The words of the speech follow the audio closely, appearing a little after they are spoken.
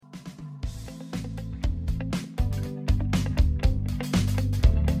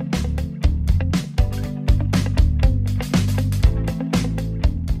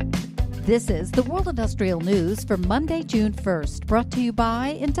This is the World Industrial News for Monday, June 1st, brought to you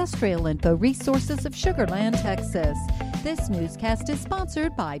by Industrial Info Resources of Sugar Land, Texas. This newscast is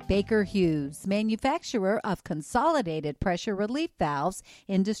sponsored by Baker Hughes, manufacturer of consolidated pressure relief valves,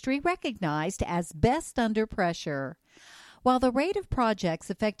 industry recognized as best under pressure. While the rate of projects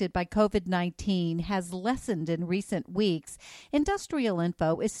affected by COVID-19 has lessened in recent weeks, Industrial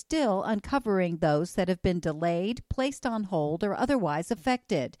Info is still uncovering those that have been delayed, placed on hold, or otherwise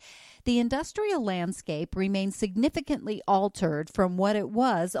affected. The industrial landscape remains significantly altered from what it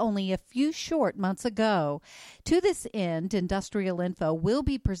was only a few short months ago. To this end, Industrial Info will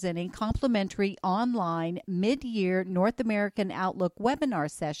be presenting complimentary online mid-year North American Outlook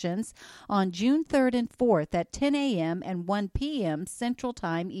webinar sessions on June 3rd and 4th at 10 a.m. and 1 p.m. Central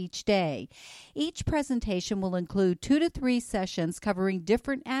Time each day. Each presentation will include 2 to 3 sessions covering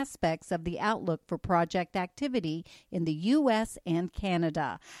different aspects of the outlook for project activity in the U.S. and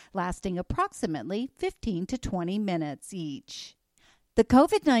Canada, lasting approximately 15 to 20 minutes each. The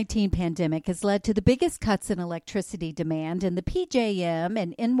COVID-19 pandemic has led to the biggest cuts in electricity demand in the PJM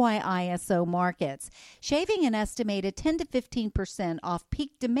and NYISO markets, shaving an estimated 10 to 15% off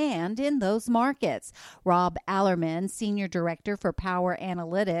peak demand in those markets. Rob Allerman, Senior Director for Power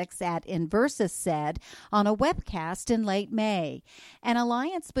Analytics at Enversus, said on a webcast in late May. An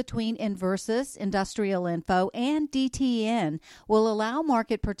alliance between Enversus, Industrial Info, and DTN will allow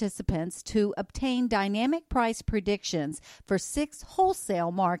market participants to obtain dynamic price predictions for 6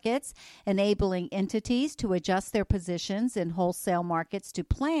 wholesale markets, enabling entities to adjust their positions in wholesale markets to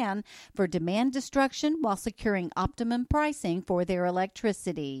plan for demand destruction while securing optimum pricing for their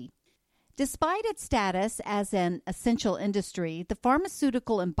electricity. Despite its status as an essential industry, the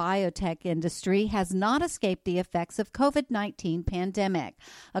pharmaceutical and biotech industry has not escaped the effects of COVID-19 pandemic.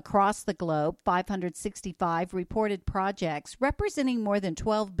 Across the globe, 565 reported projects representing more than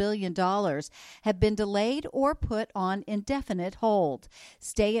 $12 billion have been delayed or put on indefinite hold.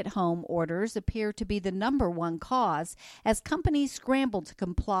 Stay-at-home orders appear to be the number one cause as companies scramble to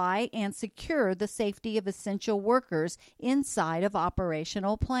comply and secure the safety of essential workers inside of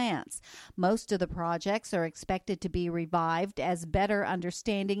operational plants. Most of the projects are expected to be revived as better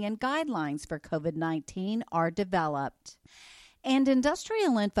understanding and guidelines for COVID-19 are developed. And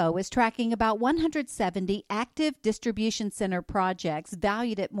Industrial Info is tracking about 170 active distribution center projects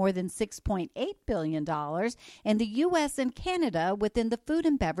valued at more than $6.8 billion in the U.S. and Canada within the food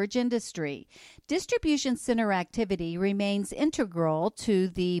and beverage industry. Distribution center activity remains integral to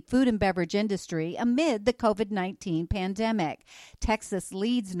the food and beverage industry amid the COVID-19 pandemic. Texas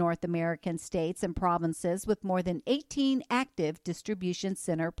leads North American states and provinces with more than 18 active distribution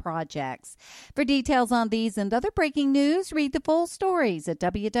center projects. For details on these and other breaking news, read the full stories at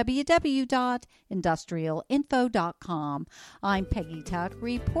www.industrialinfo.com. I'm Peggy Tuck,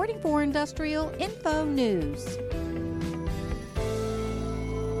 reporting for Industrial Info News.